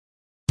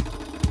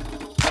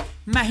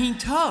مهین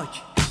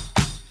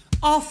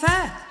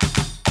آفر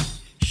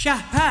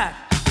شهپر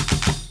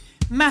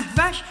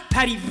مهوش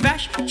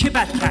پریوش چه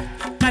بد کرد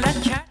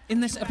غلط کرد. In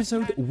this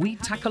episode, we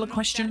tackle a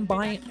question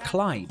by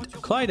Clyde.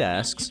 Clyde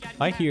asks,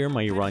 I hear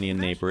my Iranian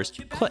neighbors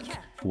click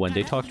when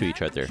they talk to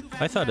each other.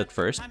 I thought at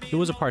first it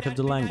was a part of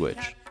the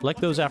language, like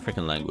those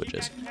African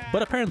languages.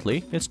 But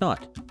apparently it's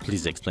not.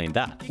 Please explain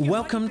that.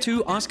 Welcome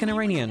to Ask an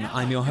Iranian.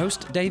 I'm your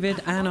host,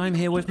 David, and I'm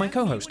here with my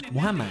co-host,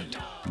 Muhammad.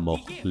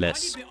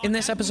 Mokhles. In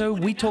this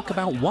episode, we talk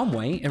about one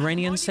way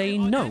Iranians say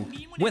no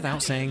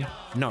without saying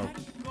no.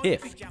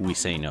 If we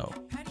say no.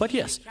 But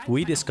yes,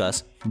 we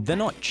discuss the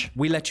notch.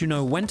 We let you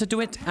know when to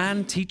do it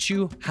and teach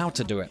you how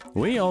to do it.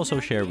 We also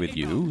share with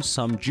you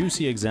some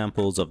juicy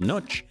examples of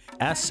notch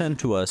as sent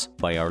to us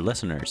by our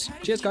listeners.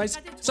 Cheers, guys.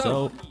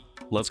 So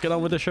let's get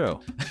on with the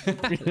show.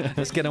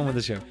 Let's get on with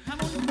the show.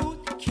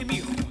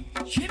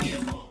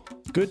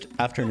 Good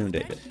afternoon,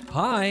 David.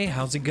 Hi,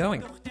 how's it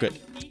going? Good.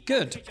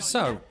 Good.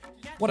 So,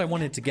 what I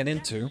wanted to get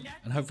into,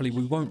 and hopefully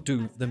we won't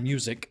do the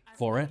music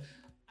for it,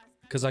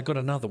 because I got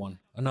another one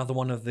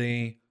of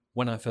the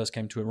when I first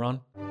came to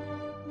Iran.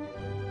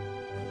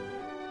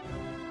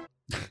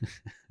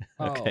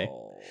 Okay.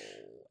 Oh,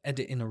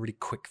 edit in a really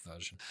quick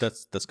version.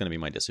 That's going to be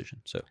my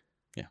decision. So,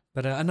 yeah.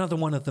 But another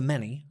one of the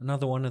many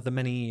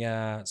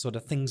sort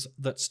of things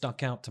that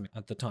stuck out to me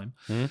at the time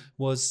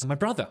was my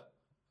brother,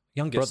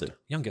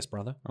 youngest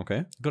brother.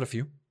 Okay. Got a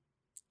few,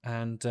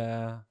 and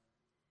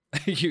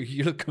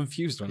you look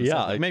confused when I say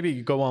that.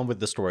 Maybe go on with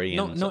the story.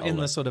 Not in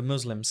the sort of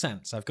Muslim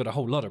sense. I've got a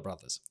whole lot of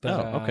brothers. But,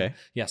 okay.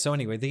 Yeah, so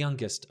anyway, the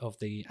youngest of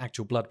the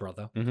actual blood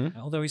brother,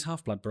 although he's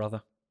half-blood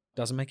brother,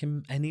 doesn't make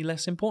him any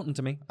less important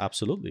to me.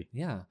 Absolutely.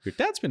 Yeah. Your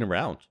dad's been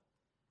around.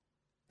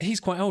 He's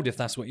quite old, if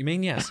that's what you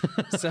mean, yes.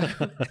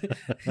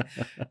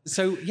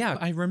 So, yeah,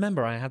 I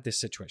remember I had this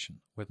situation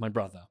with my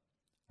brother,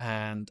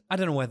 and I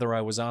don't know whether I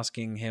was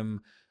asking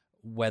him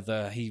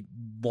whether he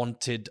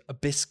wanted a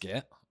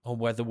biscuit or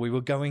whether we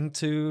were going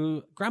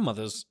to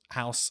grandmother's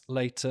house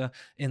later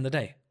in the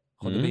day.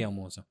 God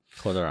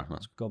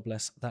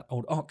bless that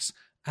old ox.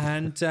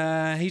 And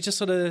he just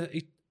sort of,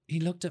 he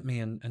looked at me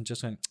and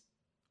just went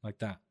like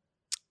that.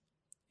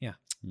 Yeah.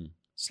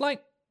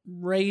 Slight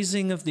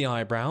raising of the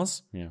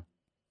eyebrows. Yeah.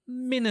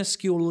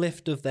 Minuscule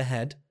lift of the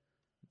head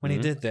when he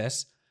did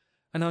this.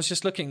 And I was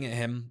just looking at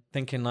him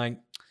thinking like,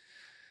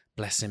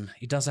 bless him,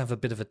 he does have a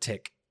bit of a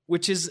tick,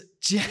 which is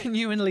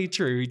genuinely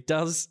true. He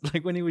does,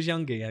 like when he was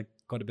younger, he had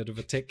quite a bit of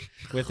a tick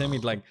with him.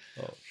 He'd like,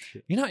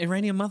 shit. You know,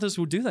 Iranian mothers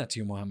will do that to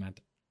you,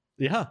 Mohammed.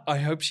 Yeah. I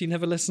hope she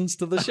never listens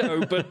to the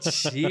show, but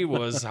she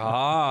was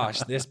harsh.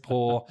 This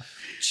poor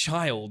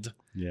child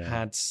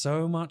had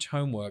so much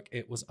homework.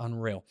 It was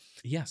unreal.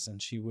 Yes,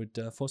 and she would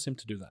force him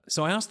to do that.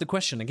 So I asked the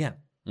question again.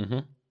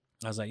 I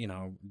was like, do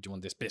you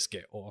want this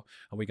biscuit or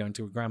are we going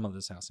to a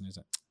grandmother's house? And he was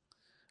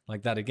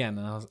like that again.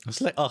 And I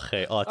was like,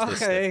 okay,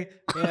 autistic. Okay,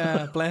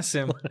 yeah, bless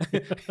him.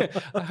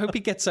 I hope he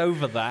gets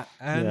over that.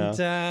 And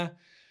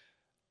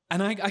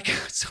I got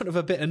sort of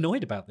a bit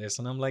annoyed about this.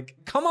 And I'm like,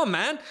 come on,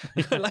 man.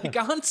 Like,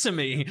 answer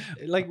me.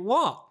 Like,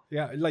 what?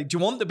 Yeah, like, do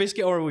you want the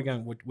biscuit or are we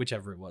going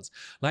whichever it was?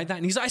 Like that.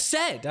 And he's like, I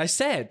said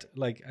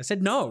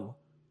no.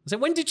 I said,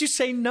 when did you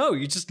say no?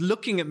 You're just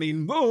looking at me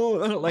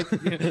like,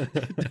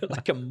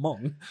 like a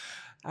mong.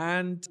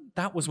 And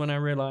that was when I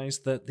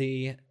realized that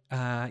the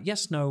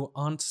yes-no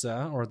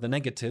answer or the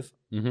negative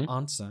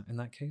answer in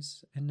that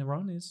case in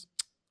Iran is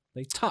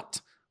they tut.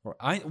 Or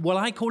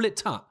I call it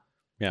tut.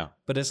 Yeah.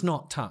 But it's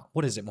not tut.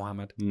 What is it,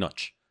 Mohammed?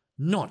 Notch.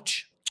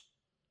 Notch.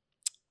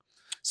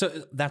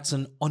 So that's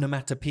an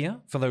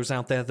onomatopoeia for those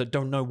out there that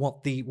don't know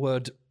what the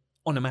word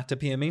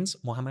onomatopoeia means.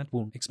 Mohammed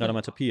will explain.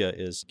 Onomatopoeia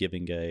is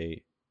giving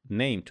a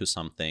name to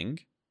something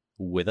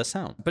with a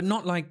sound. But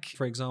not like,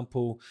 for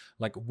example,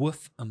 like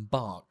woof and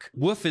bark.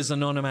 Woof is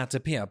an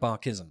onomatopoeia,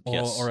 bark isn't.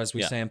 Or as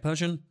we say in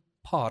Persian,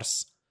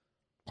 pars.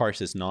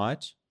 Pars is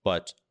not,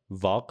 but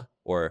vag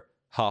or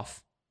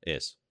haf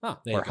is.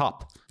 Or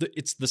hop.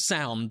 It's the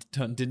sound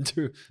turned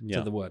into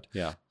to the word.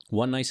 Yeah.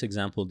 One nice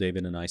example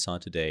David and I saw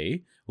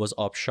today was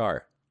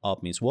abshar.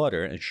 Ab means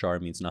water and shar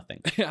means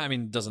nothing. I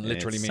mean, it doesn't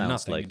literally mean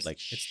nothing.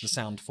 It's the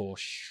sound for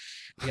shh.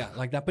 Yeah,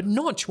 like that. But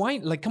notch, why?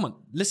 Like, come on,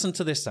 listen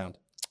to this sound.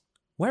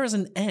 Where is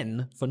an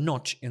N for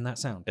notch in that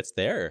sound? It's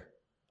there.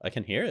 I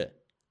can hear it.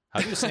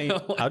 How do you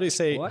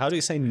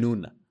say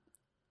noon?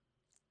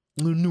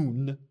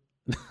 Noon.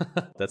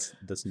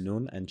 That's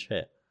noon and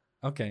che.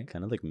 Okay.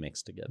 Kind of like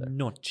mixed together.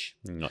 Notch.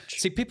 Notch.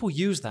 See, people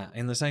use that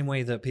in the same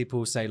way that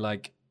people say,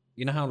 like,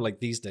 you know how, like,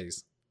 these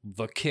days,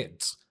 the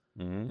kids,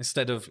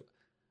 instead of,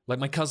 like,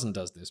 my cousin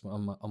does this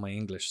on my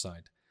English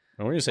side.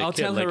 And when you say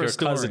kid, like, your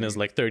cousin is,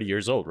 like, 30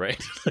 years old,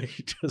 right? I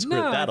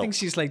think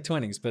she's, like,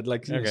 20s, but,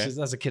 like,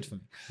 that's a kid for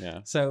me.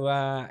 Yeah. So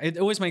it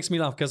always makes me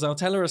laugh, because I'll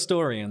tell her a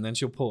story, and then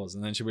she'll pause,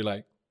 and then she'll be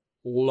like,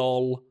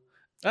 lol.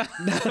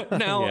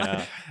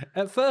 Now,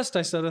 at first,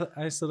 I sort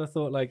of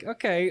thought, like,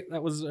 okay,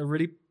 that was a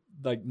really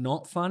like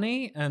not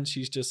funny, and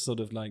she's just sort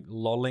of like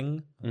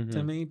lolling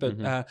to me,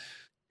 but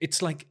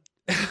it's like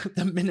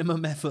the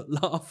minimum effort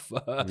laugh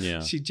for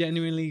her. She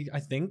genuinely, I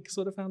think,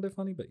 sort of found it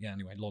funny, but yeah,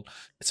 anyway, lol.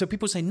 So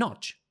people say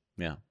notch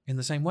Yeah. in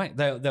the same way.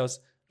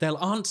 They'll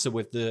answer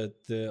with the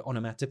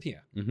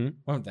onomatopoeia,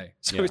 won't they?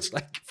 So Yeah. it's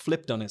like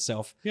flipped on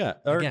itself. Yeah.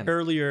 Again.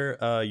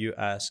 Earlier, you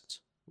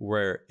asked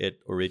where it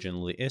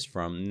originally is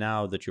from.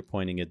 Now that you're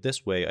pointing it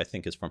this way, I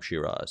think it's from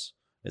Shiraz.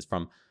 It's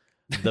from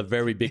the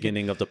very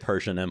beginning of the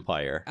Persian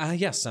Empire.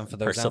 Yes, and for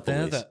those out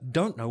there Persepolis. that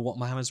don't know what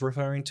Muhammad's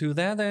referring to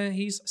there,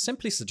 he's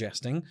simply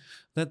suggesting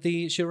that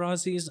the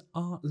Shirazis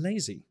are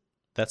lazy.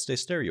 That's the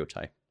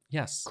stereotype.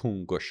 Yes,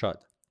 Kungoshad.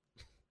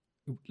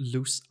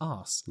 loose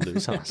ass.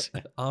 Loose ass.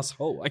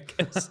 Asshole, I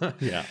guess.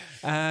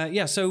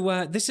 Yeah.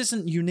 So this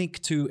isn't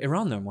unique to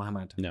Iran, though,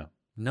 Muhammad. No.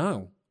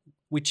 No.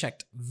 We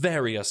checked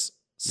various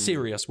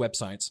serious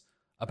websites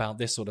about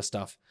this sort of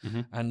stuff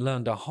and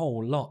learned a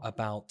whole lot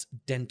about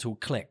dental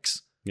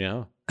clicks,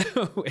 Yeah.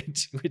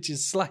 which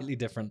is slightly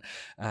different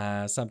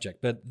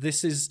subject. But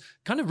this is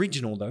kind of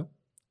regional, though,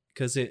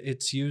 because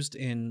it's used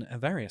in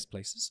various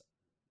places.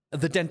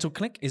 The dental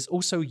click is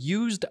also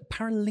used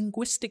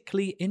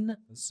paralinguistically in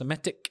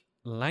Semitic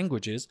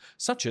languages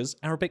such as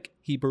Arabic,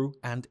 Hebrew,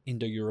 and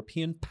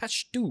Indo-European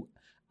Pashto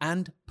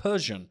and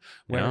Persian,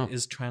 where Yeah. it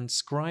is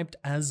transcribed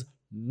as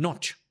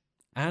notch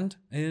and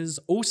is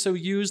also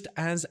used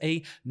as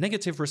a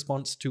negative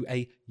response to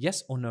a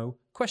yes or no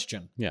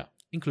question, Yeah.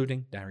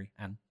 including Dari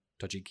and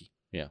Tajiki.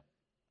 Yeah.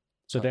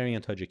 So Dari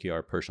and Tajiki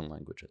are Persian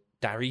languages.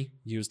 Dari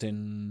used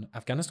in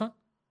Afghanistan,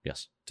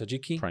 Yes.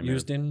 Tajiki Primarily.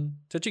 used in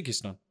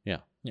Tajikistan.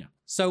 Yeah. Yeah.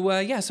 So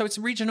so it's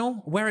regional.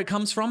 Where it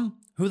comes from,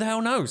 who the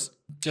hell knows?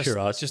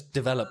 Shiraz. Just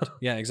developed.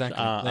 Yeah, exactly.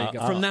 There you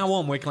go. From now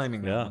on, we're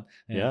claiming that Yeah. one.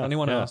 Yeah. If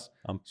anyone else,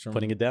 I'm from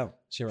putting it down.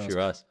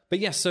 Shiraz. But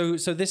yes, so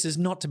this is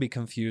not to be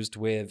confused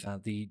with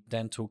the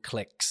dental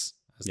clicks,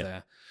 as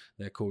Yeah.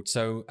 they're called.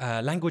 So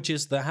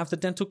languages that have the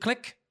dental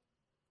click: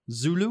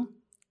 Zulu,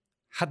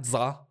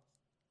 Hadza,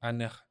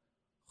 and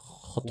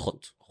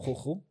Khot.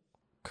 Khocho.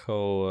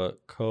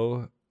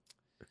 Ko.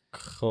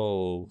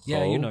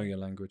 Yeah, you know your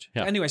language.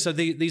 Yeah. Anyway, so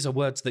these are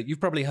words that you've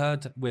probably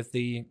heard with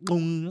the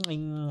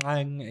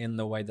in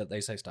the way that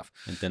they say stuff.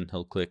 And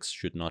dental clicks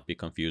should not be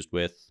confused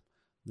with.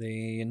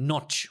 The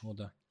notch or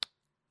the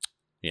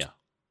Yeah.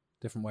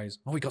 different ways.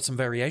 Oh, we got some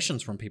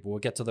variations from people. We'll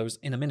get to those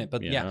in a minute.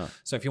 But yeah, Yeah.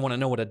 so if you want to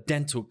know what a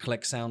dental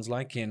click sounds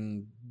like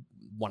in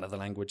one of the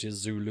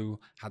languages, Zulu,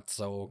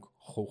 Hadza, or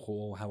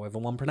Khocho, however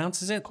one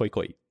pronounces it, Koi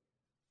koi.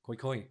 Khoi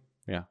Khoi.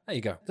 Yeah. There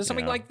you go. There's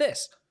something Yeah. like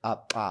this.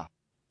 That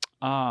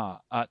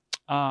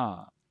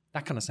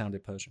That kind of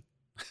sounded Persian.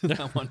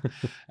 That one.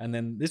 And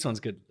then this one's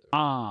good.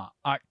 That's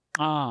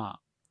kind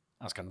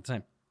of the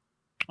same.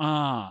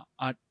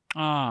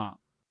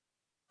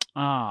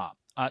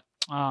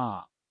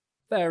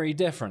 Very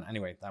different.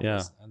 Anyway,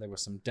 there were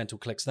some dental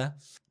clicks there.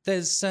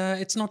 There's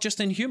it's not just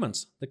in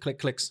humans, the click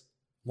clicks.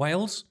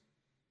 Whales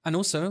and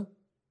also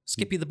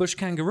Skippy the bush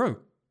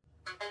kangaroo.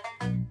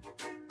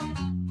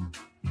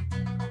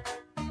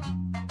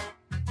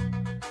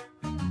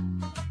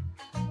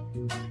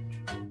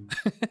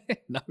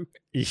 No.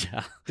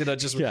 Yeah. Did I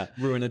just Yeah.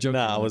 ruin a joke? No,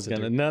 you I wanted was to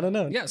gonna. do?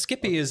 No. Yeah,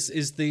 Skippy is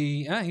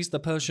the he's the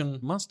Persian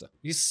master.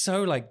 He's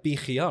so like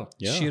Bikhial,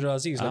 Yeah.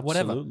 Shirazi. He's like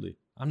whatever. Absolutely.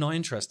 I'm not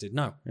interested.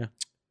 No. Yeah.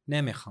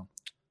 Nemikhan.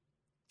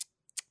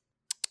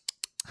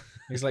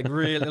 He's like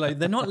really like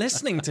they're not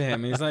listening to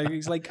him.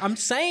 He's like I'm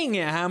saying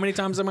it. How many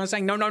times am I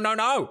saying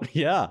no?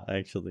 Yeah,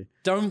 actually.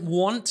 Don't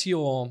want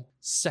your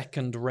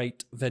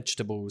second-rate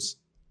vegetables.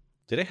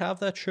 Did they have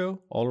that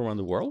show all around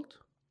the world?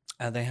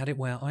 They had it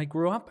where I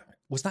grew up.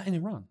 Was that in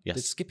Iran? Yes.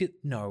 Did Skippy?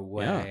 No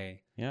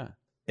way. Yeah.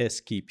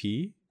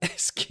 SKP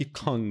Skippy.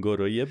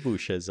 Kanguruye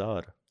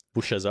Bushazar.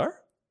 Bushazar?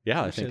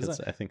 Yeah, I think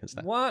Bushazar. it's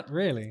that. What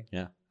really?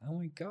 Yeah. Oh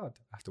my god!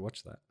 I have to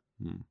watch that.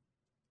 Hmm.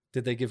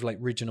 Did they give like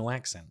regional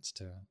accents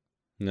to?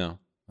 No,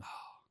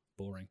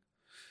 Boring.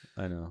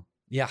 I know.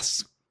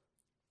 Yes.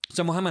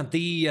 So Mohammed,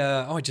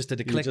 I just did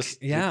a click.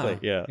 just Yeah. click,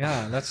 yeah.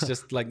 Yeah. That's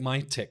just like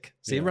my tick.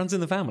 See, it Yeah. runs in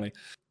the family.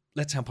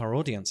 Let's help our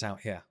audience out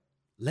here.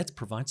 Let's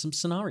provide some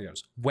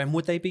scenarios. When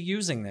would they be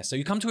using this? So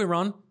you come to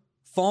Iran,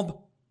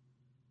 fob,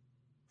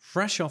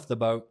 fresh off the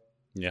boat.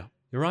 Yeah.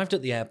 You arrived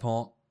at the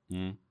airport.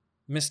 Mm.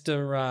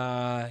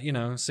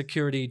 Mr.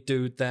 Security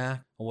dude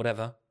there or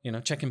whatever,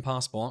 checking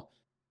passport.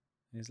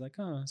 He's like,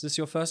 oh, is this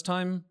your first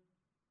time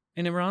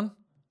in Iran?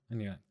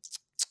 And you're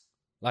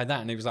like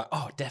that. And he was like,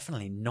 oh,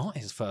 definitely not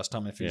his first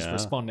time if he's Yeah.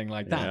 responding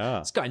like that. Yeah.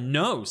 This guy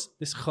knows.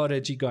 This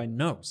Khareji guy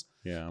knows.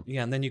 Yeah.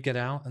 Yeah, and then you get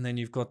out, and then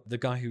you've got the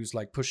guy who's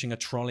like pushing a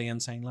trolley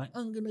and saying like,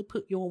 I'm going to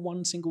put your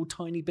one single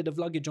tiny bit of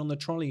luggage on the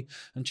trolley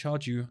and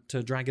charge you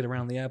to drag it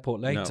around the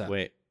airport later. No,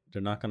 wait.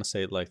 They're not going to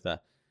say it like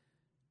that.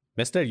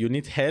 Mister, you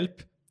need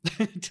help?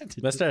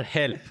 Mister,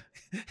 help.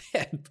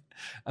 Help.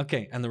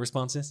 Okay, and the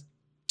response is,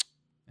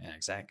 yeah,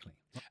 exactly.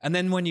 And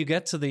then when you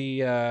get to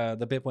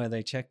the bit where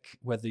they check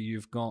whether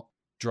you've got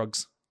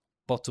drugs,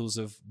 bottles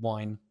of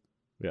wine,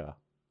 Yeah.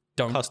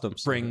 don't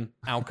Customs. bring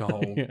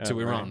alcohol Yeah, to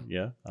right. Iran.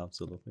 Yeah,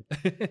 absolutely.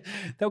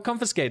 They'll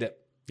confiscate it.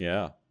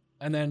 Yeah.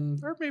 And then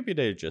Or maybe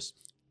they just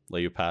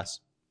let you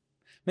pass.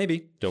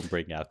 maybe Don't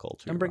bring alcohol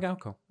to don't bring Iran.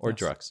 alcohol. Or Yes.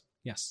 drugs.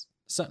 Yes,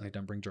 certainly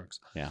don't bring drugs.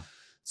 Yeah.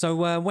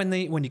 So when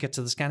you get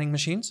to the scanning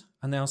machines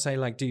and they'll say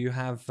like, do you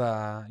have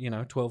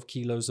 12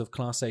 kilos of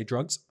Class A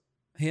drugs?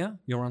 here?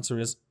 Your answer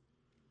is,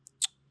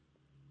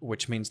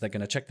 which means they're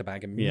going to check the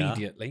bag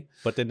immediately.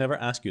 But they never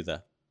ask you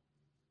that.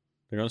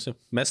 They're going to say,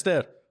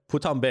 Mester,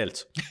 put on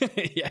belt.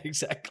 Yeah,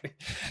 exactly.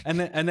 And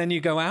then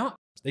you go out.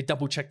 They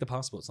double check the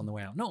passports on the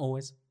way out. Not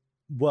always.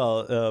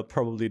 Well,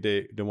 probably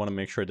they want to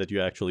make sure that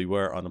you actually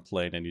were on a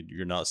plane and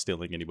you're not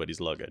stealing anybody's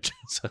luggage.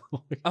 So,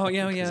 Oh,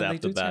 yeah. because They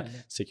after do that, too,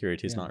 yeah.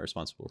 security is not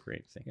responsible for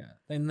anything. Yeah.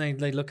 Then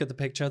they look at the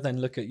picture, then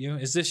look at you.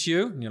 Is this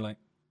you? And you're like,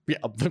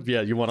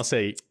 Yeah, you want to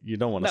say, you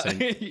don't want to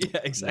say. yeah,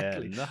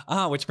 exactly.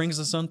 no. Which brings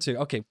us on to,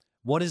 okay,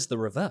 what is the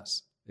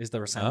reverse? Is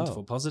there a sound Oh.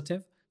 for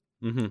positive?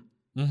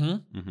 Mm-hmm.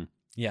 Mm-hmm. Mm-hmm.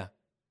 Yeah.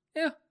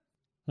 Yeah.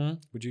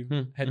 Would you?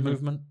 Hmm. Head Mhm.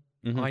 movement,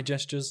 Mhm. eye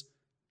gestures,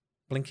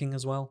 blinking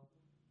as well.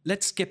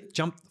 Let's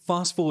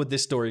fast forward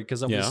this story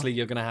because obviously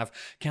you're going to have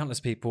countless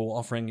people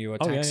offering you a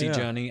Oh, yeah, taxi yeah.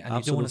 journey and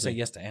you don't want to say Absolutely.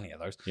 yes to any of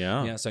those.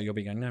 Yeah. Yeah, so you'll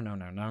be going,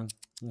 no.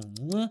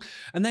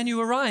 And then you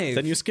arrive.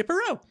 Then you skip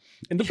around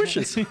in the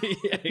bushes.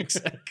 Yeah,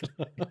 exactly.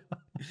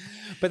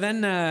 But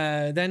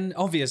then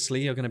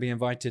obviously you're going to be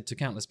invited to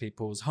countless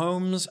people's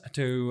homes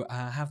to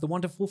have the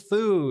wonderful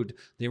food,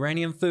 the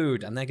Iranian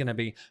food, and they're going to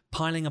be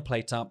piling a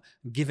plate up,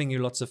 giving you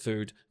lots of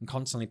food, and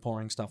constantly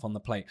pouring stuff on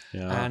the plate.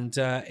 Yeah. And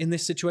in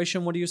this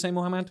situation, what do you say,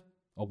 Mohammed?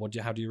 Or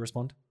how do you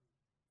respond?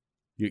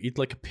 You eat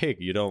like a pig.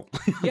 You don't.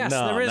 Yes,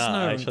 no, there is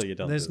no. Actually, you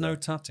don't. There's do no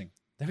that. tutting.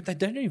 They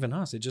don't even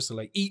ask. They just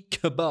like eat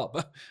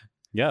kebab.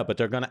 Yeah, but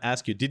they're gonna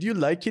ask you, did you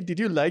like it? Did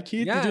you like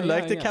it? Yeah, Did you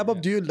like the yeah, kebab?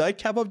 yeah. Do you like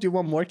kebab? Do you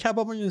want more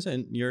kebab?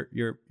 And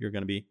you're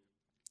gonna be,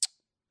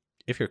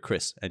 if you're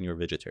Chris and you're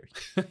vegetarian.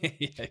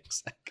 Yeah,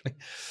 exactly.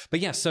 But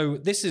yeah, so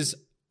this is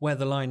where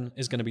the line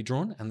is going to be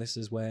drawn, and this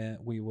is where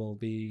we will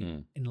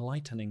be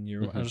enlightening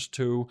you as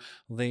to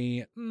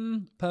the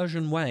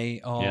Persian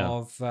way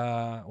of,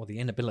 or the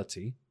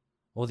inability,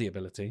 or the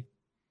ability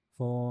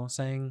for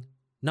saying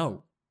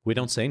no. We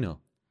don't say no.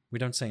 We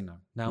don't say no.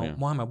 Now, Yeah.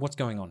 Mohammed, what's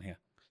going on here?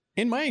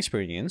 In my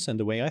experience and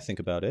the way I think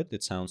about it,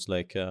 it sounds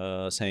like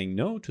saying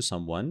no to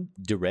someone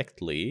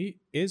directly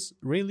is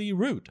really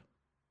rude.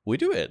 We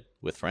do it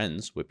with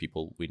friends, with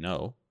people we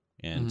know.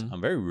 And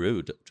I'm very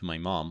rude to my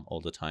mom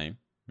all the time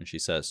when she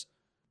says,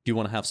 do you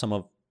want to have some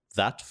of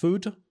that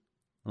food? And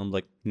I'm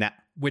like, nah.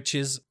 Which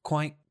is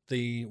quite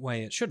the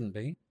way it shouldn't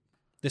be.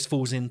 This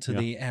falls into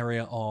the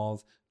area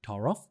of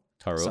Tarof.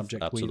 Tarof,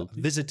 Subject absolutely.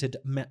 we visited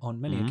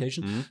on many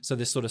occasions. So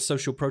this sort of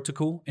social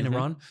protocol in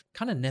Iran,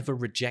 kind of never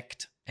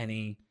reject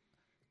any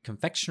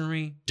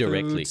confectionery,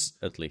 Directly, foods,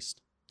 at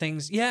least.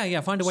 things.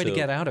 Yeah, find a way to So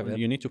get out of it.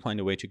 You need to find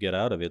a way to get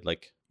out of it.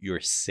 Like you're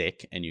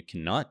sick and you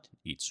cannot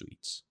eat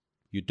sweets.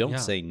 You don't Yeah.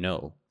 say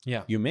no.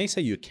 Yeah. You may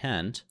say you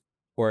can't,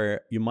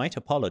 or you might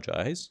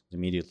apologize,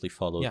 immediately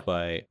followed Yeah.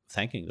 by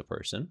thanking the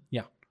person.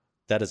 Yeah.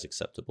 That is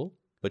acceptable.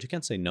 But you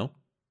can't say no.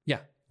 Yeah,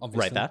 obviously.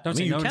 Right. That. Don't I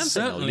mean, say no. you can say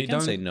no. Certainly You can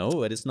don't- say no,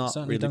 but it's not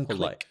certainly really don't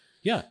polite. click.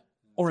 Yeah.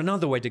 Or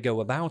another way to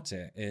go about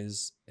it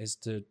is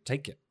to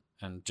take it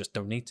and just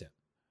don't eat it.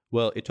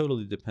 Well, it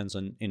totally depends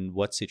on in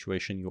what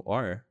situation you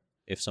are.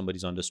 If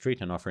somebody's on the street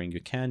and offering you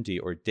candy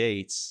or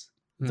dates,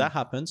 that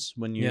happens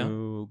when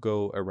you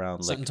go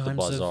around like Certain the times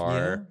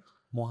bazaar. of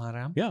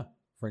Muharram, Yeah.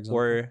 for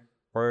example.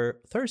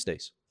 Or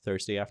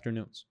Thursday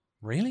afternoons.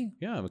 Really?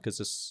 Yeah, because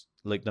it's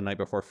like the night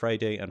before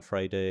Friday, and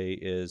Friday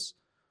is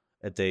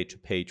a day to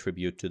pay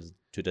tribute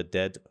to the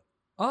dead.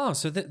 Oh,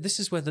 so this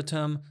is where the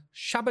term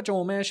Shabbat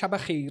Jomeh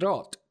Shabbat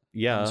Khairat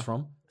Yeah, comes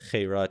from.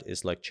 Khairat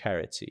is like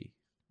charity,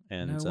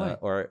 and No way.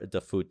 or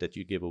the food that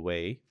you give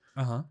away,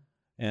 Uh-huh.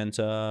 and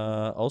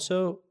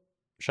also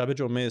Shabbat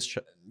Jomeh is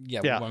Yeah,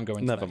 Yeah, we won't go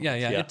into never that. Yeah,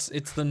 mind. yeah, Yeah.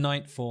 It's the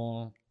night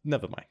for...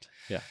 never mind.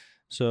 Yeah,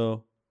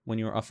 so when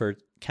you're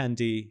offered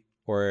candy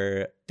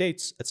or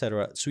dates,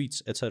 etc.,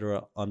 sweets,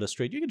 etc., on the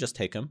street, you can just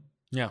take them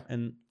Yeah.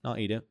 and not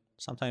eat it.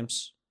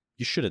 Sometimes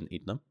you shouldn't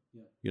eat them.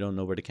 You don't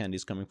know where the candy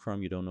is coming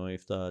from. You don't know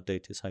if the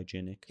date is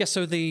hygienic. Yeah,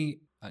 so the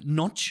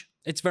notch,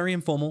 it's very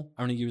informal.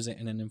 I only use it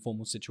in an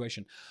informal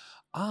situation.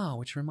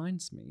 Which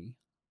reminds me,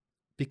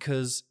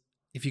 because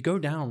if you go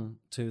down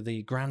to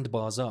the Grand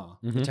Bazaar,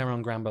 the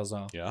Tehran Grand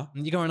Bazaar, Yeah.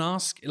 and you go and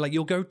ask, like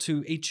you'll go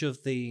to each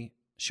of the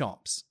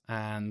shops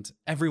and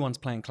everyone's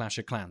playing Clash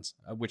of Clans,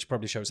 which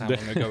probably shows how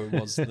long ago it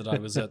was that I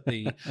was at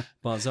the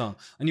bazaar.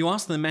 And you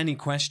ask them any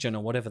question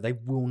or whatever, they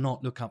will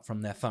not look up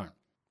from their phone.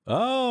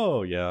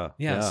 Oh, yeah.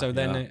 Yeah, so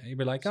then you'll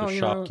be like, So oh,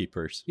 you know,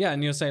 shopkeepers. yeah,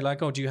 and you'll say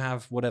like, oh, do you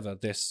have whatever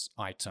this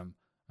item?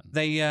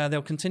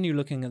 They'll continue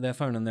looking at their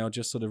phone and they'll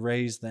just sort of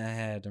raise their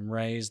head and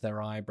raise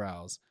their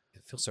eyebrows.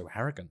 It feels so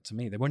arrogant to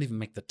me. They won't even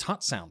make the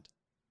tut sound.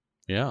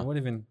 Yeah. They won't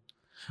even.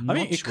 I mean,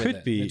 it notch with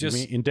could be. They just- I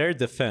mean, in their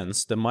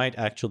defense, they might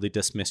actually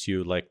dismiss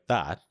you like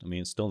that. I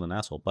mean, it's still an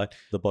asshole, but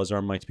the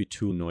bazaar might be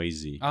too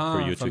noisy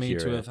for you to me hear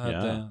to it. have heard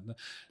Yeah.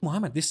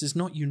 Mohammed, this is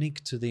not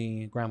unique to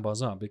the Grand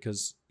Bazaar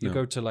because you No.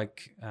 go to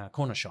like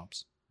corner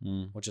shops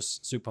Mm. or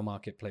just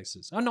supermarket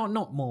places.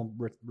 Not more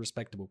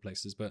respectable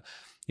places, but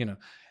you know.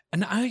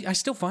 And I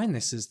still find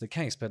this is the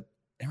case, but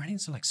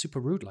Iranians are like super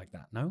rude like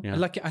that. No, Yeah.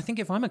 like I think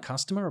if I'm a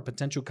customer, a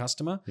potential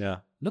customer, Yeah.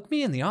 look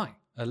me in the eye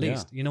at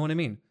least. You know what I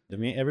mean? I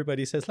mean,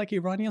 everybody says, like,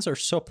 Iranians are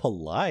so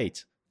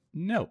polite.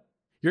 No.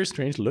 You're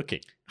strange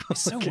looking.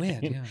 It's so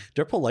weird. Yeah.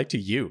 They're polite to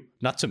you,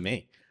 not to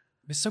me.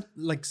 It's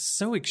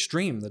so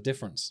extreme, the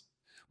difference.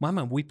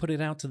 Mohammed, we put it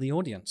out to the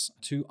audience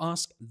to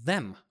ask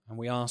them. And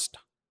we asked,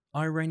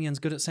 are Iranians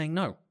good at saying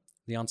no?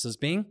 The answers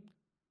being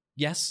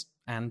yes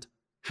and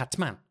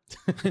hatman.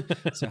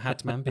 So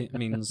hatman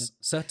means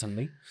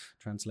certainly,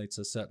 translates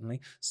as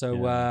certainly. So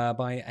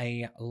by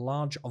a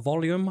large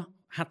volume,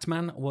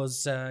 hatman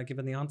was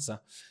given the answer.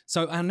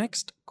 So our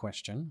next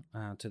question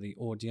to the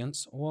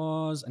audience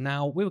was,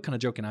 now we were kind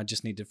of joking, I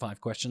just needed 5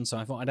 questions, so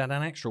I thought I'd add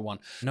an extra one.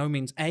 No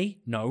means A,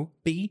 no.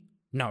 B,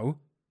 no.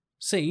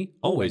 C,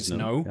 always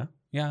no.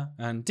 Yeah.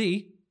 And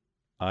D,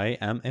 I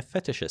am a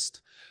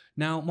fetishist.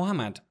 Now,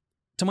 Mohammed,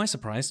 to my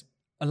surprise,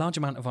 a large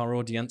amount of our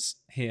audience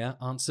here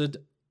answered,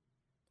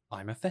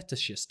 I'm a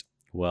fetishist.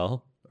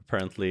 Well,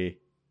 apparently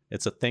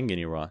it's a thing in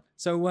Iran.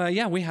 So,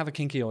 we have a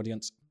kinky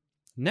audience.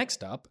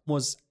 Next up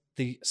was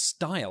the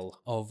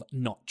style of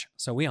notch.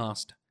 So we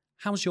asked,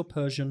 how's your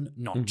Persian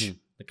notch?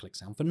 The click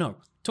sound for no.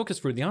 Talk us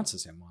through the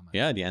answers here, Mohammed.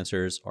 Yeah, the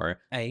answers are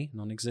A,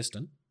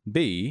 non-existent.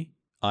 B,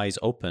 eyes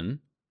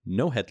open,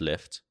 no head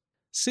lift.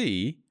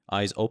 C,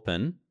 eyes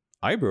open,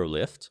 eyebrow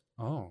lift.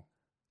 Oh.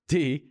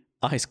 D,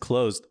 eyes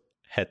closed,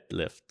 head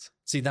lift.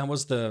 See, that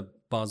was the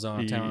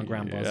Bazaar, Tehran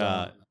Grand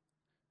Bazaar.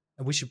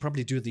 We should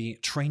probably do the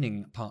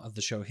training part of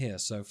the show here.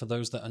 So for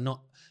those that are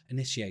not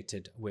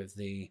initiated with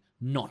the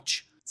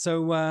notch.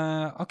 So,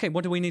 okay,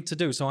 what do we need to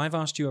do? So I've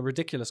asked you a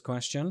ridiculous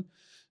question,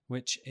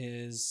 which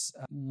is,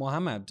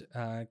 Mohammed,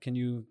 can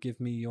you give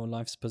me your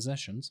life's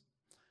possessions?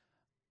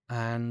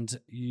 And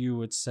you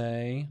would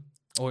say,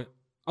 or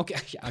okay,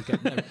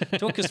 no.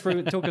 Talk us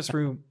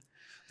through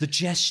the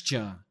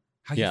gesture,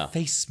 how your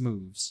face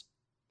moves,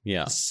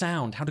 the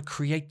sound, how to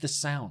create the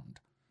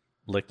sound.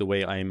 Like the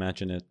way I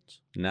imagine it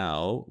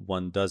now,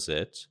 one does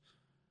it.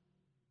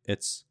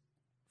 It's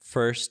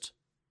first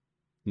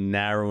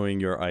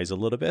narrowing your eyes a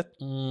little bit.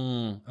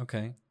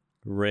 Okay.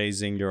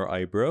 Raising your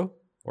eyebrow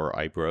or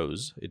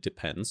eyebrows. It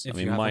depends. If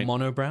you have a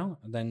monobrow,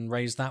 then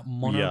raise that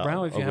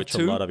monobrow. If you have which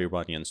two, a lot of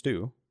Iranians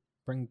do.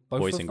 Bring both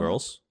boys of and them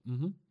girls.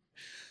 Mm-hmm.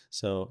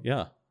 So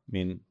yeah, I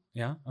mean.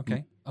 Yeah.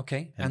 Okay.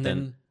 And then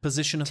then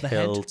position of the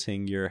head.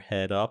 Tilting your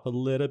head up a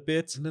little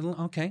bit.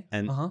 Okay.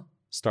 And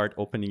start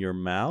opening your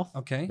mouth.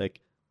 Okay. Like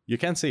you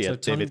can't see so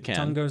it. David can.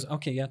 Tongue goes.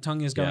 Okay. Yeah.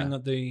 Tongue is going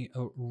at the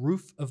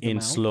roof of the mouth.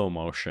 In slow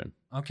motion.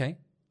 Okay.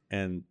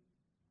 And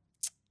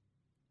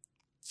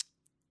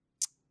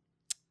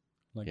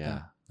like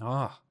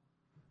that.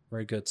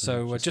 Very good.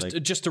 So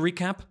just to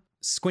recap.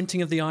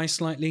 Squinting of the eye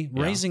slightly,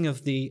 raising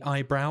of the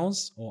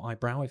eyebrows, or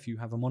eyebrow if you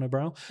have a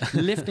monobrow,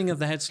 lifting of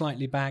the head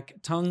slightly back,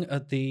 tongue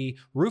at the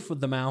roof of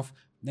the mouth,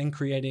 then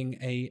creating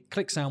a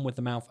click sound with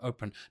the mouth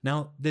open.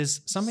 Now,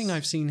 there's something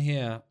I've seen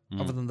here,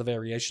 other than the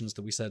variations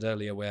that we said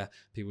earlier, where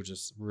people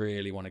just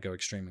really want to go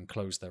extreme and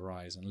close their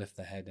eyes and lift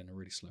their head in a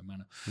really slow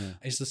manner.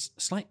 Is this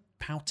slight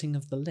pouting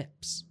of the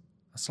lips,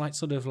 a slight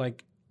sort of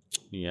like...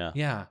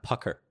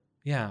 pucker.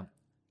 Yeah.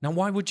 Now,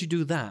 why would you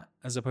do that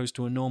as opposed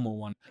to a normal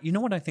one? You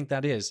know what I think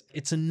that is?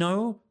 It's a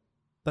no,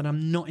 but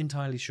I'm not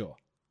entirely sure.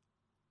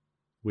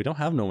 We don't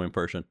have no in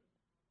Persian.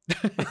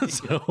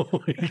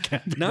 So it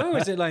can't be no,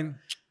 that. Is it like,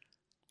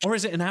 or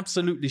is it an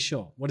absolutely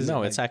sure? What is it?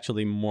 No, it's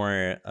actually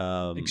more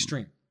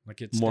extreme.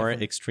 Like it's more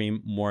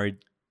extreme, more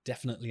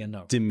definitely a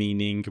no.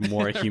 Demeaning,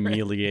 more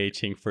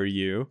humiliating for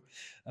you.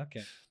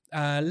 Okay.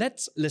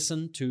 Let's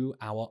listen to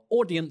our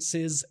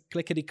audience's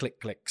clickety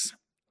click clicks.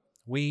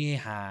 We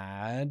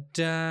had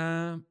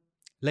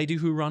lady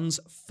who runs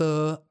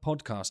Fur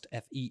Podcast,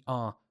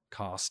 F-E-R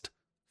cast.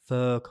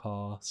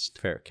 Furcast.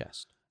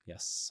 Faircast.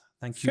 Yes.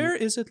 Thank you. Fair,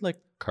 is it like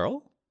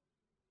Carl?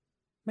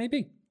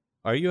 Maybe.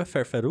 Are you a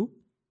Fairferu?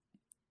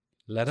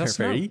 Let us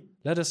know. Fairferry?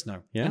 Let us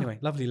know. Yeah. Anyway,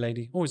 lovely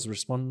lady. Always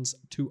responds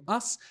to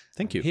us.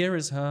 Thank you. Here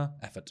is her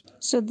effort.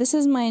 So this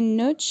is my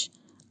notch.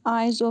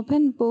 Eyes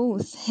open,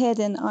 both head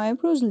and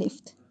eyebrows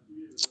lift.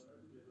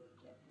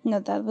 No,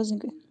 that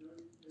wasn't good.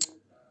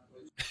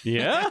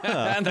 Yeah.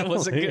 That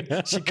wasn't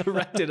good. She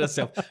corrected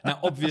herself. Now,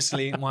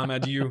 obviously,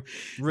 Mohammed, you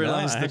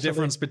realized the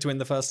difference between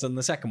the first and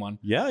the second one.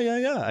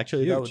 Yeah.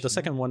 Actually, the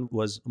second one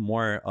was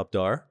more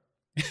Abdar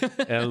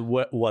and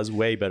was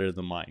way better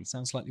than mine.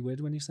 Sounds slightly weird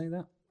when you say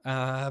that.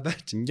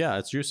 But yeah,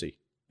 it's juicy.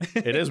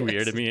 It is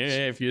weird. I mean,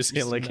 if you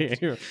say it like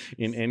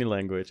in any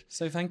language.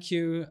 So thank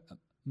you,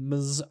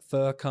 Ms.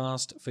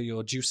 Furcast, for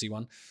your juicy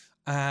one.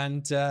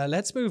 And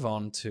let's move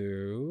on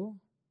to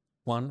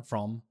one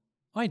from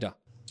Ida.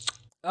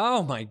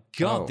 Oh my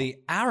God, the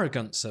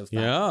arrogance of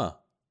that. Yeah.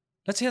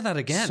 Let's hear that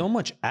again. So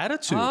much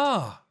attitude.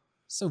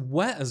 So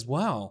wet as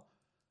well.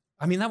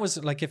 I mean, that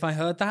was like, if I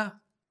heard that,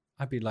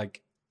 I'd be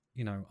like,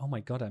 oh my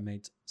God, I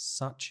made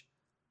such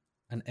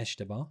an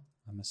eshtibar,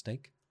 a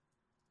mistake,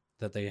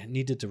 that they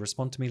needed to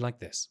respond to me like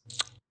this.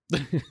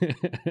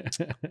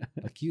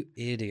 Like, you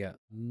idiot.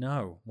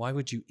 No, why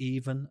would you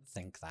even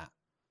think that?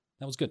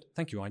 That was good.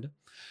 Thank you, Ida.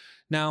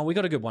 Now, we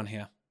got a good one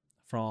here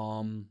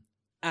from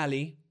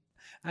Ali.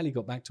 Ali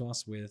got back to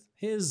us with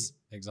his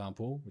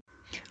example.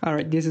 All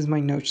right, this is my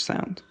notch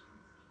sound.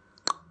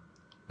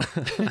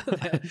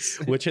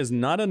 Which is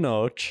not a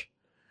notch,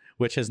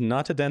 which is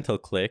not a dental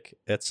click.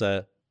 It's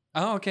a...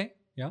 Oh, okay.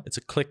 Yeah. It's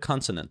a click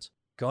consonant.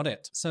 Got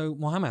it. So,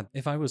 Mohammed,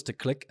 if I was to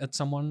click at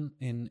someone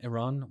in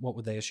Iran, what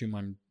would they assume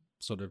I'm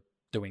sort of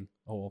doing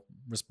or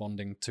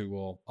responding to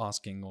or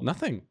asking? Or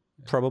Nothing.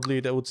 Probably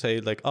they would say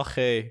like,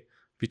 "Okay,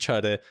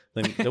 bichare."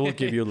 Then they will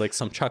give you like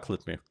some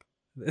chocolate milk.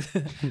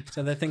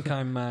 So they think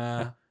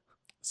I'm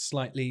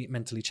slightly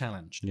mentally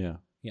challenged. Yeah.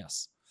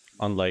 Yes.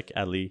 Unlike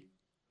Ali,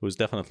 who's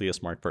definitely a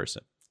smart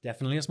person.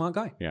 Definitely a smart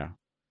guy. Yeah.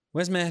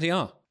 Where's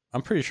Mehdiar?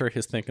 I'm pretty sure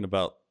he's thinking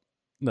about.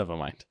 Never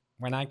mind.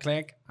 When I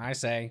click, I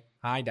say,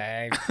 "Hi,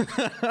 Dave."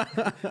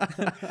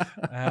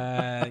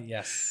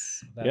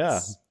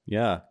 Yes.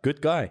 Yeah.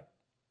 Good guy.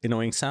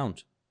 Annoying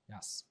sound.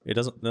 Yes. It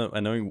doesn't. No,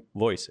 annoying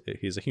voice.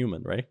 He's a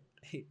human, right?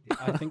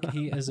 I think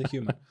he is a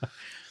human.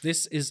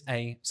 This is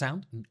a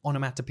sound, an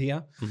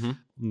onomatopoeia.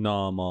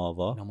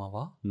 Namava.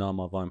 Namava.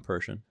 Namava in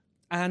Persian.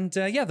 And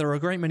there are a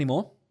great many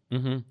more.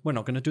 We're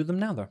not going to do them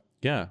now, though.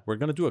 Yeah, we're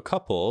gonna do a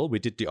couple. We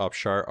did the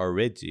Abshar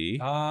already.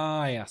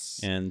 Ah, yes.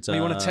 And you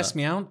want to test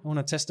me out? I want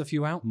to test a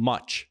few out?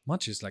 Much.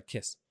 Much is like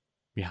kiss.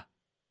 Yeah.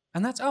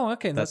 And that's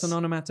that's an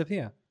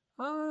onomatopoeia.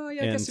 Ah,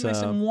 yeah, I guess you may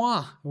say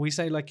moi. We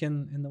say like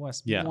in the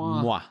West. Yeah,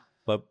 moi. moi.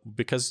 But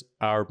because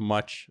our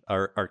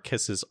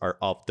kisses are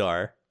off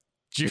dar,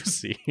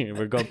 juicy,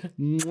 we're going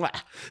mwah.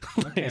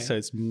 Okay. So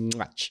it's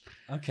much.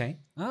 Okay.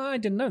 I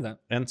didn't know that.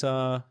 And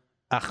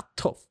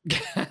achtof.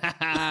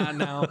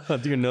 Now,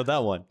 Do you know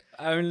that one?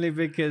 only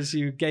because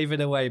you gave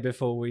it away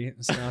before we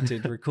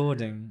started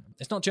recording.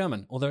 It's not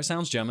German, although it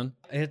sounds German.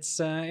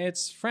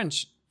 It's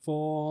French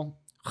for.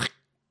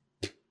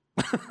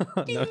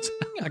 No,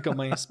 I got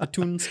my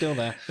spittoon still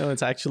there. no,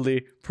 it's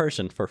actually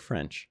Persian for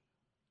French.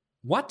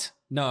 What?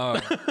 No.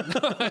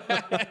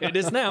 It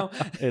is now.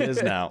 It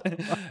is now.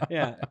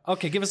 Yeah.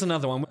 Okay, give us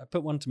another one.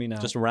 Put one to me now.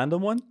 Just a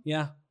random one.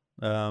 yeah.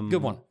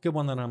 Good one. Good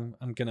one that I'm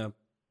gonna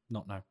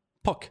not know.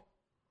 Puck.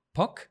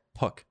 Puck?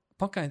 Puck.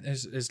 Puck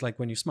is like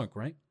when you smoke,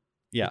 right?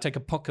 Yeah. You take a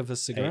puck of a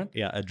cigarette.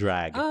 A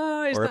drag.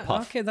 Ah, is or a that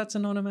puff. okay? That's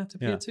an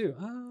onomatopoeia Yeah. too.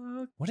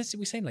 What is it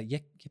we say? Like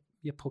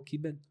ye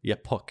pucky bed, Yeah,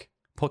 puck.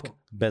 Puck.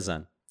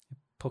 Bezan.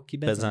 pucky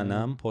bed.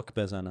 Bezanam. Puck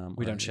bezanam.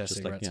 We Or don't share just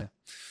cigarettes Like, here.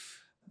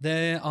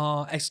 There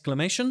are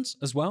exclamations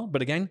as well,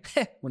 but again,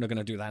 we're not going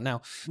to do that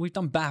now. We've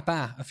done ba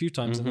ba a few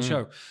times in the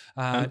show.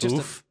 And just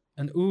oof.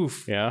 an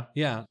oof. Yeah.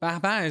 Yeah. Ba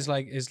ba is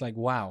like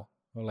wow,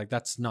 or like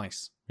that's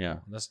nice. Yeah.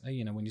 That's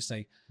when you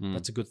say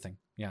that's a good thing.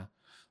 Yeah.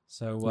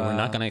 So We're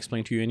not going to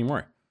explain to you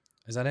anymore.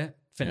 Is that it?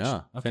 Finished.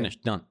 Yeah. Okay.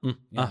 Finished. Done.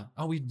 Yeah.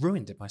 Oh, we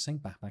ruined it by saying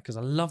ba ba because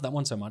I love that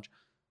one so much.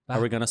 Ba.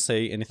 Are we going to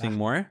say anything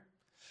more?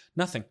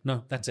 Nothing.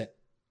 No, that's it.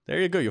 There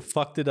you go. You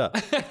fucked it up.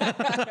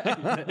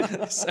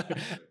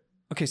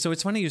 So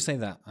it's funny you say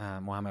that,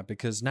 Mohammed,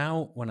 because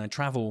now when I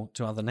travel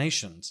to other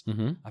nations,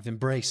 I've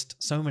embraced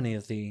so many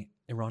of the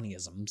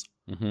Iranianisms,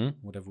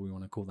 whatever we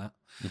want to call that.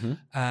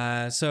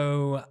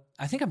 So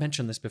I think I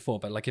mentioned this before,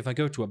 but like if I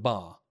go to a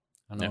bar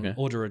and I'll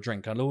order a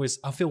drink,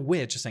 I'll feel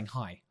weird just saying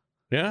hi.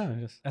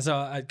 Yeah.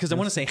 Because I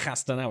want to say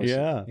khasta now.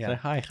 Yeah. Say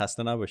hi.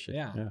 Khasta nabashid.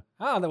 Yeah.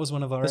 Ah, that was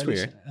one of our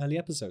That's early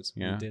episodes.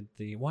 Yeah. We did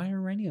the why are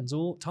Iranians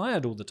all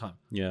tired all the time?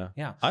 Yeah.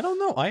 Yeah. I don't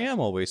know. I am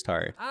always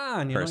tired.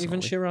 Ah, and you're not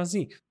even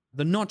Shirazi.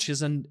 The notch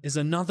is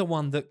another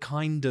one that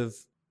kind of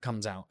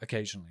comes out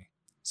occasionally.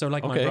 So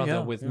like my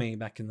brother with me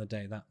back in the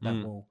day, that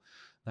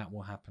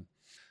will happen.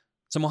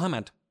 So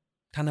Mohammed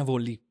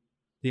Tanavoli,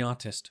 the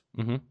artist.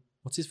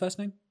 What's his first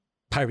name?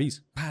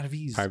 Parviz.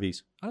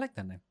 Parviz. I like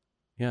that name.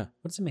 Yeah.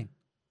 What does it mean?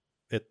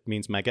 It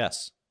means my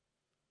guess.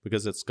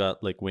 Because it's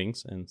got like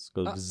wings and it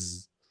goes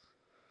bzzz.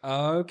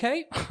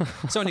 Okay.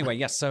 So anyway,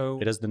 yes. So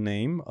it is the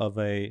name of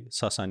a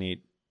Sassanid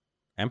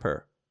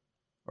emperor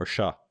or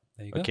Shah,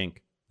 there you a go. king.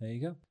 There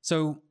you go.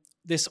 So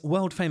this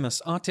world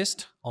famous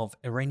artist of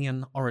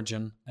Iranian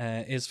origin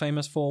is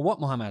famous for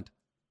what, Mohammed?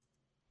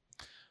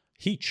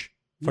 Heech.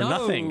 For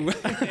nothing.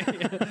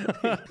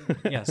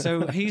 Yeah,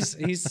 so he's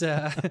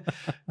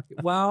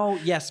well,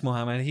 yes,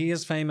 Mohammed. He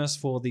is famous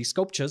for the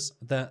sculptures,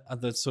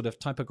 the sort of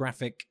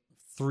typographic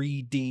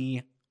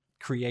 3D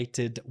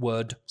created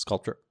word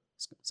Sculpture.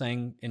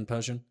 saying in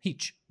Persian,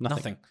 heech,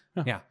 Nothing.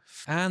 nothing. Yeah.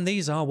 And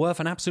these are worth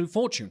an absolute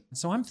fortune.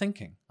 So I'm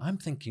thinking,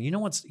 you know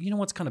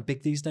what's kind of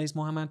big these days,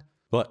 Mohammed?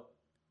 What?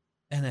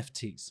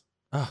 NFTs.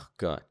 Oh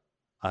God.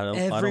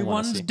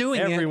 Everyone's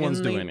doing it.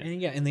 Everyone's doing it.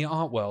 Yeah, in the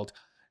art world.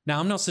 Now,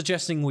 I'm not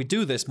suggesting we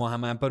do this,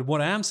 Mohammed, but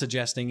what I am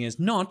suggesting is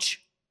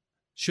Notch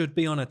should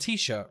be on a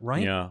t-shirt,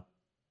 right? Yeah.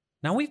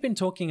 Now, we've been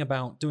talking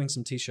about doing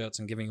some t-shirts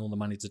and giving all the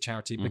money to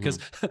charity because,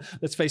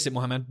 let's face it,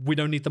 Mohammed, we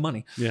don't need the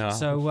money. Yeah.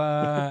 So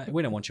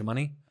we don't want your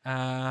money.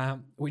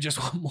 We just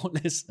want more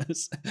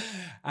listeners.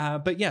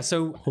 But yeah,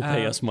 so... Who'll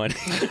pay us money?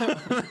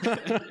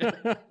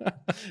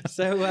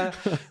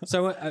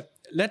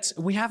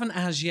 We haven't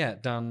as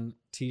yet done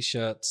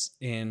t-shirts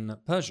in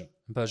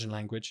Persian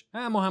language.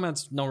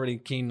 Mohammed's not really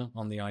keen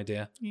on the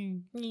idea.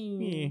 Should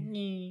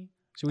we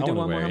do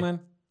one, Mohammed?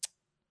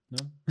 No?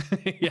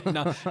 Yeah,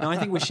 no, I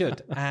think we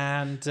should.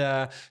 And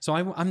so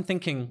I'm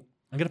thinking,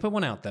 I'm going to put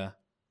one out there.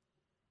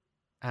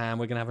 And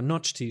we're going to have a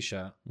Notch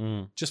t-shirt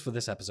just for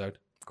this episode.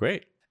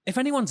 Great. If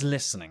anyone's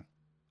listening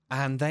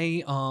and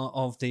they are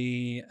of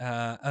the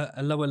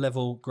a lower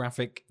level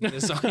graphic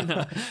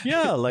designer.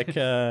 Yeah, like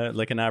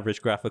an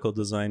average graphical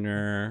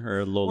designer or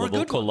a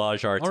low-level good one.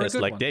 collage Or a artist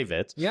good like one.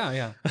 David.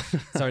 Yeah.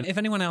 So if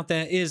anyone out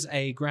there is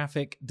a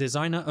graphic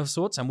designer of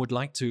sorts and would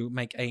like to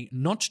make a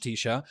Notch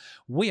t-shirt,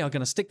 we are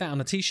going to stick that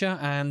on a t-shirt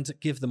and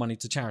give the money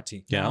to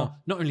charity. Yeah. Now,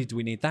 not only do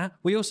we need that,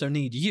 we also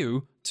need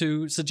you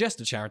to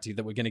suggest a charity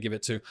that we're going to give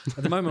it to.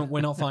 At the moment,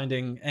 we're not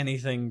finding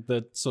anything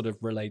that sort of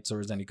relates or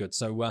is any good.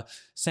 So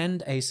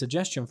send a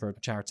suggestion for a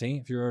charity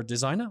if you're a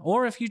designer,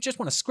 or if you just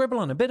want to scribble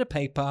on a bit of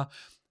paper,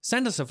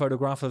 send us a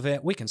photograph of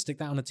it. We can stick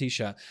that on a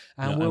t-shirt,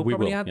 and Yeah, we'll and we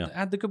probably will,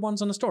 add the good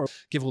ones on the store.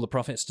 Give all the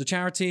profits to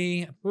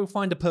charity. We'll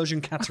find a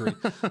Persian cattery.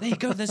 There you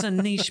go. There's a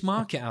niche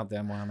market out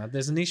there, Mohammed.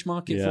 There's a niche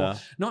market Yeah.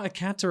 for not a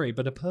cattery,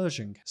 but a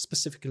Persian,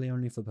 specifically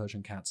only for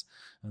Persian cats,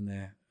 and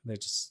they're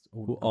just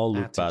Who all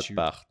look attitude.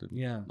 bad.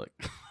 Yeah. Like,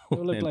 They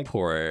all look and like-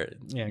 poor.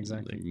 Yeah,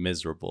 exactly. Like,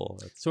 miserable.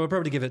 So we'll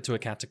probably give it to a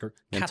category.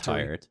 And Cattery.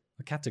 tired.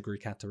 A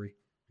category.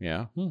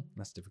 Yeah.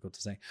 That's difficult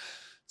to say.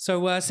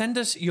 So send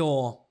us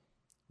your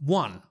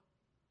 1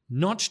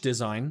 Notch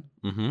design,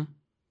 Mm-hmm.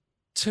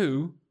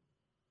 2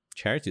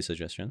 Charity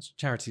suggestions.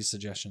 charity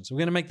suggestions. We're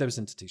going to make those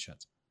into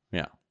t-shirts.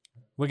 Yeah.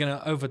 We're going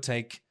to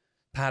overtake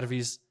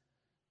Parviz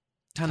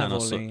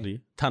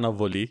Tanavoli.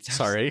 Tanavoli.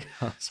 Sorry.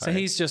 So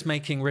he's just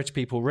making rich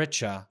people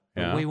richer.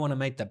 But Yeah. we want to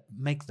make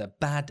the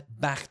bad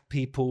bacht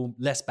people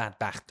less bad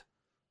bacht.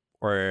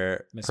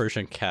 Or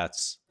Persian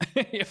cats.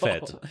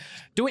 Fed.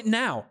 Do it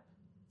now.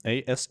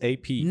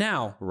 ASAP.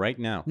 Now. Right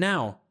now.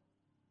 Now.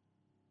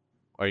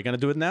 Are you going to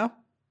do it now?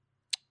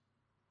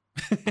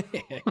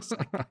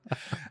 Exactly.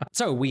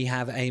 So we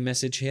have a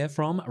message here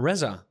from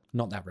Reza.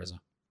 Not that Reza.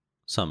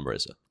 Some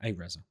Reza. A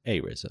Reza. A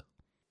Reza.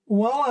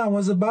 Well, I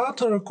was about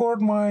to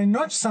record my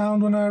notch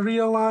sound when I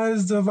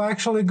realized I've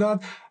actually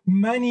got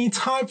many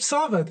types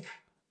of it.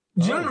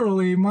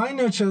 Generally, my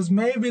notches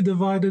may be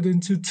divided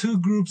into 2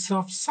 groups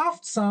of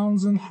soft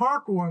sounds and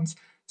hard ones.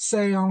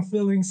 Say I'm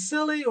feeling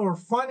silly or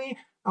funny,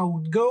 I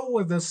would go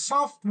with the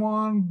soft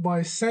one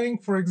by saying,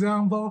 for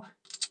example,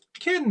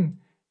 kitten.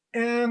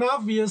 And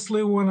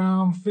obviously, when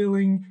I'm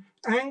feeling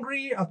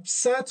angry,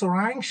 upset, or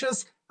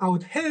anxious, I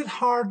would hit it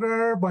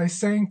harder by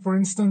saying, for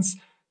instance,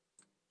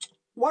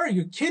 what, are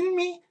you kidding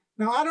me?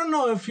 Now, I don't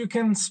know if you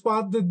can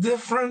spot the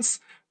difference,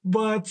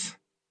 but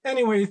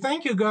anyway,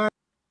 thank you guys.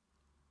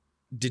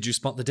 Did you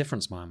spot the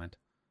difference, Mohammed?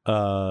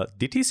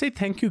 Did he say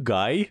thank you,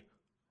 guy?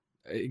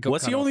 It got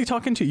Was cut he off. only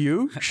talking to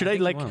you? Should I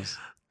think it like was.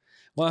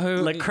 Well, who?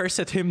 like curse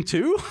at him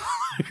too?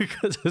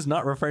 Because it's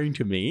not referring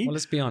to me. Well,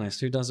 let's be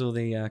honest. Who does all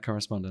the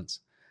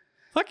correspondence?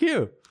 Fuck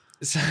you.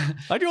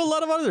 I do a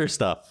lot of other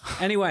stuff.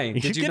 Anyway, You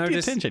did you get the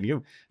notice? attention.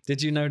 You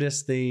Did you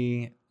notice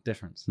the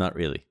difference? not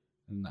really.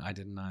 No, I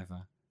didn't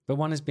either. But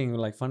one is being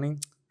like funny.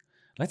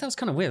 Like that was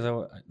kind of weird.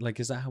 Though.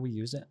 Like, is that how we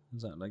use it?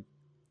 Is that like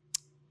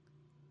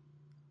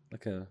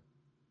a?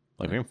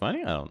 Like being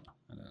funny? I don't know.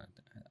 I don't know.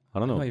 I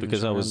don't I'm know not even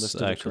because sure I I was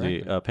understood it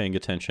actually correctly. paying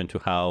attention to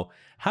how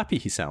happy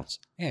he sounds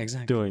Yeah,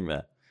 exactly. doing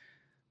that.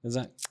 Is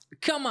that?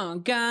 Come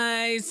on,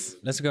 guys.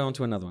 Let's go on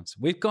to another one. So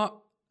we've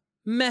got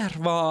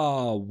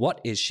Merva.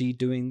 What is she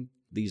doing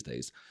these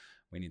days?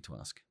 We need to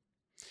ask.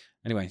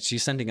 Anyway,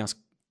 she's sending us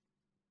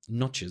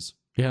notches.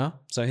 Yeah.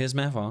 So here's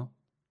Merva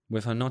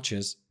with her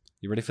notches.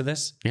 You ready for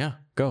this? Yeah.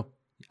 Go.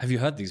 Have you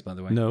heard these, by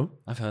the way? No.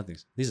 I've heard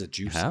these. These are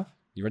juice. have?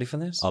 You ready for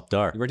this? Up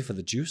there. You ready for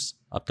the juice?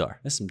 Up there.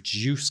 There's some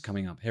juice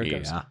coming up. Here it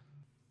goes. Yeah.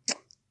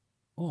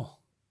 Oh.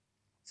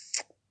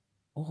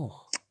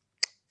 Oh.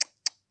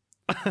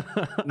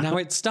 Now,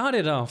 it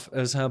started off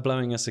as her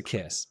blowing us a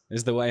kiss,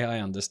 is the way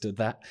I understood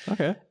that.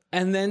 Okay.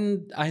 And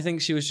then I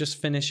think she was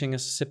just finishing a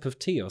sip of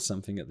tea or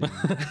something at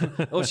the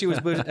end. Or she was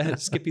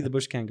Skippy the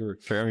Bush Kangaroo.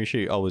 Fair. I mean,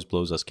 she always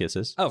blows us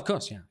kisses. Oh, of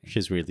course, yeah.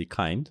 She's really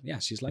kind. Yeah,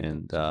 she's like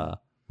And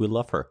we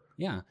love her.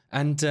 Yeah.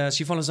 And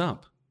she follows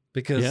up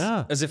because,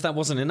 Yeah. as if that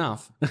wasn't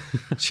enough,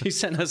 she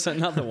sent us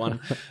another one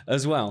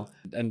as well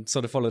and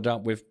sort of followed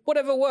up with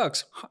whatever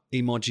works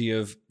emoji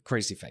of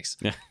crazy face.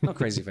 Yeah. Not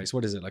crazy face.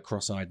 What is it? Like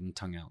cross-eyed and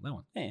tongue out. That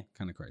one.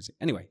 Kind of crazy.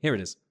 Anyway, here it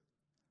is.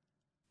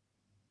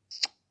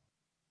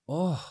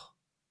 Oh.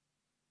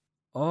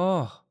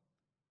 Oh.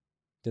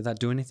 Did that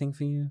do anything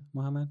for you,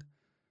 Mohammed?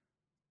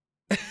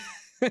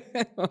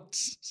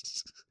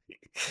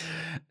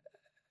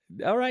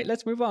 All right,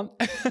 let's move on.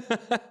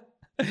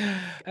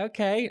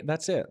 Okay,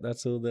 that's it.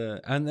 That's all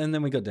the... And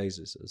then we got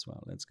Daisy's as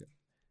well. Let's go.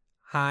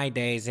 Hi,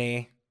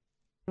 Daisy.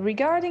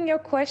 Regarding your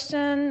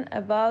question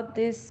about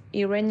this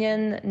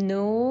Iranian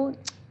no,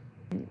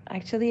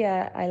 actually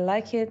I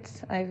like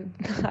it.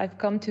 I've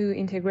come to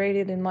integrate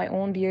it in my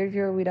own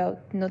behavior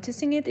without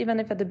noticing it, even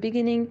if at the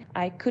beginning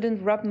I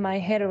couldn't wrap my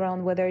head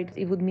around whether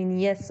it would mean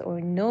yes or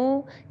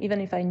no.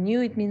 Even if I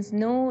knew it means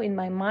no, in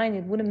my mind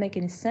it wouldn't make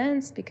any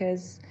sense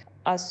because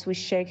us, we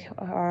shake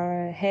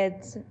our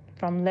heads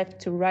from left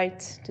to right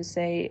to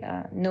say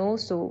no.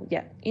 So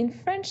yeah, in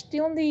French, the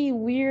only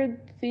weird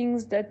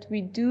things that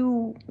we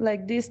do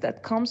like this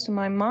that comes to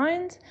my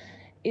mind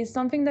is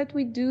something that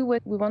we do when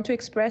we want to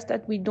express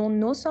that we don't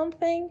know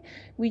something.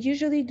 We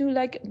usually do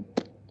like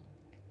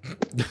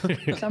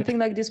something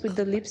like this with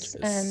the lips,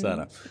 and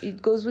Sarah.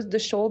 it goes with the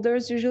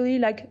shoulders usually,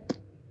 like,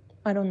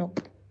 I don't know.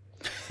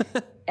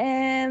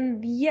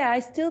 And yeah, I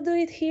still do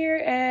it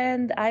here,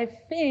 and I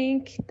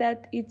think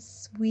that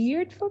it's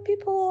weird for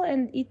people,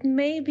 and it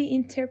may be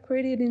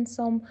interpreted in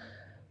some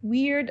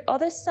weird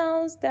other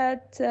sounds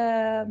that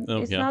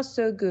it's not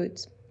so good.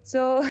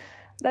 So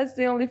that's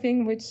the only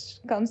thing which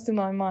comes to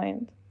my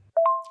mind.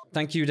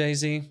 Thank you,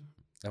 Daisy.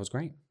 That was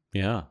great.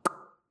 Yeah.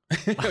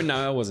 No,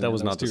 that wasn't. That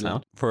was not the too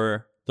sound.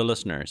 For the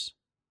listeners,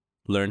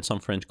 learn some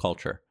French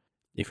culture.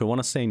 If you want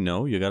to say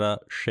no, you gotta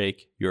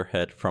shake your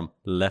head from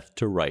left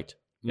to right.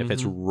 If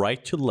it's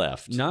right to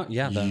left, No,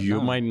 yeah,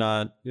 you might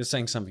not. You're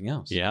saying something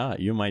else. Yeah,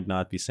 you might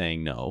not be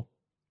saying no.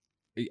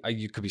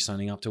 You could be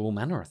signing up to all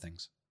manner of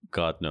things.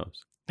 God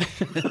knows.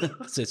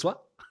 C'est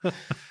what?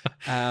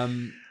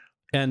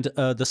 And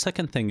the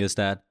second thing is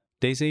that,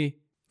 Daisy,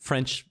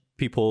 French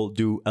people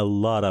do a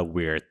lot of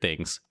weird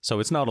things. So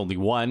it's not only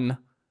one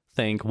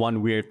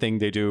weird thing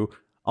they do.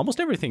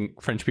 Almost everything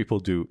French people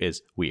do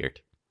is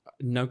weird.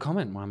 No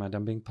comment, Mohammed.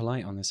 I'm being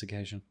polite on this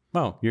occasion.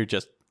 Oh, you're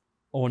just...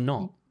 Or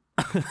not.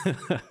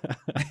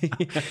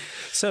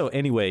 So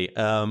anyway,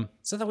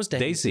 so that was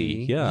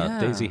Daisy. Yeah,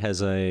 Daisy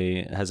has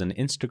an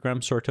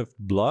Instagram sort of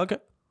blog.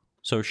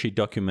 So she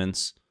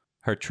documents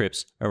her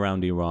trips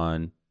around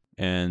Iran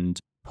and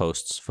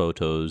posts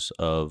photos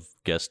of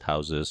guest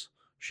houses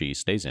she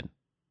stays in.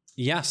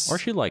 Yes. Or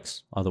she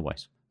likes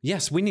otherwise.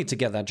 Yes, we need to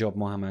get that job,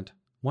 Mohammed.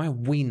 Why are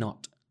we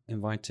not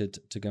invited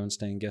to go and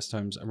stay in guest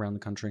homes around the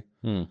country?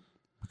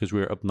 Because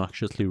we're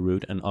obnoxiously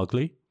rude and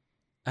ugly.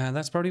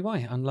 That's probably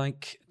why,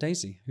 unlike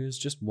Daisy, who's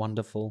just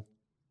wonderful.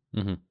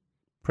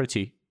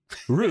 Pretty.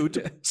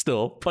 Rude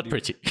still, but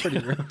pretty. Pretty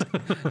rude.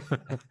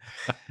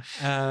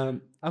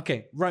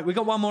 Okay, right, we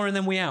got one more and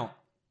then we out.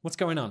 What's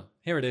going on?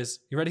 Here it is.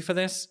 You ready for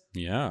this?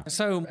 Yeah.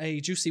 So, a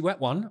juicy wet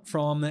one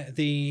from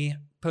the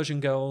Persian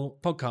Girl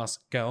podcast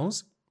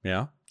girls.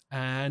 Yeah.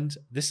 And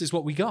this is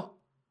what we got.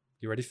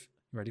 You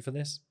ready for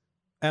this?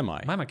 Am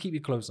I? Mama, keep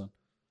your clothes on.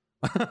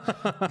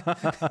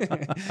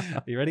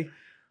 You ready?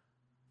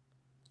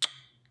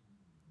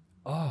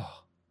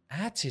 Oh,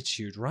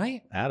 attitude,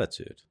 right?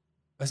 Attitude.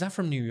 Is that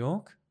from New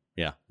York?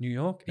 Yeah. New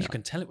York? Yeah. You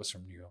can tell it was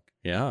from New York.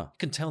 Yeah. You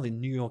can tell the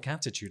New York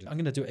attitude. I'm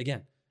going to do it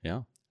again.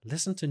 Yeah.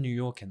 Listen to New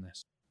York in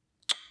this.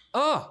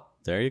 Oh,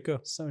 There you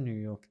go. so New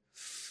York.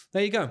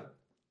 There you go.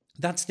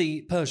 That's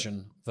the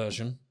Persian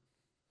version.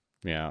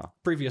 Yeah.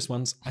 Previous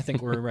ones, I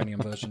think, were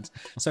Iranian versions.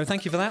 So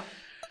thank you for that.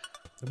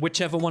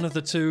 Whichever one of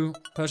the two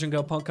Persian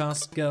Girl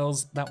podcast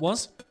girls that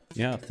was.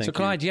 Yeah. Thank you.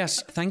 Clyde,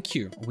 yes, thank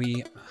you.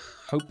 We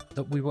hope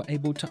that we were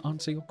able to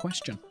answer your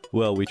question.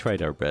 Well, we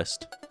tried our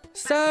best.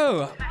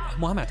 So,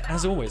 Mohammed,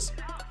 as always,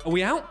 are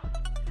we out?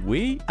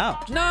 We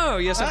out. No,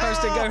 you're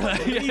supposed to go there.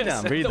 Breathe Yes,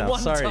 down, breathe the down.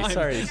 one Sorry.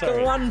 time.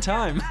 The one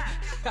time.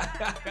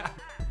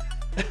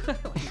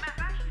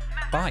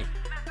 Bye.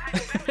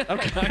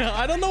 Okay.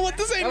 I don't know what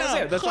to say That was now.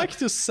 it, that's Like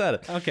to said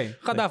it. Okay.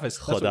 Khadafis.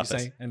 That's what you Khadafis.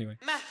 say. Anyway.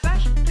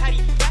 محوش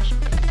پریفش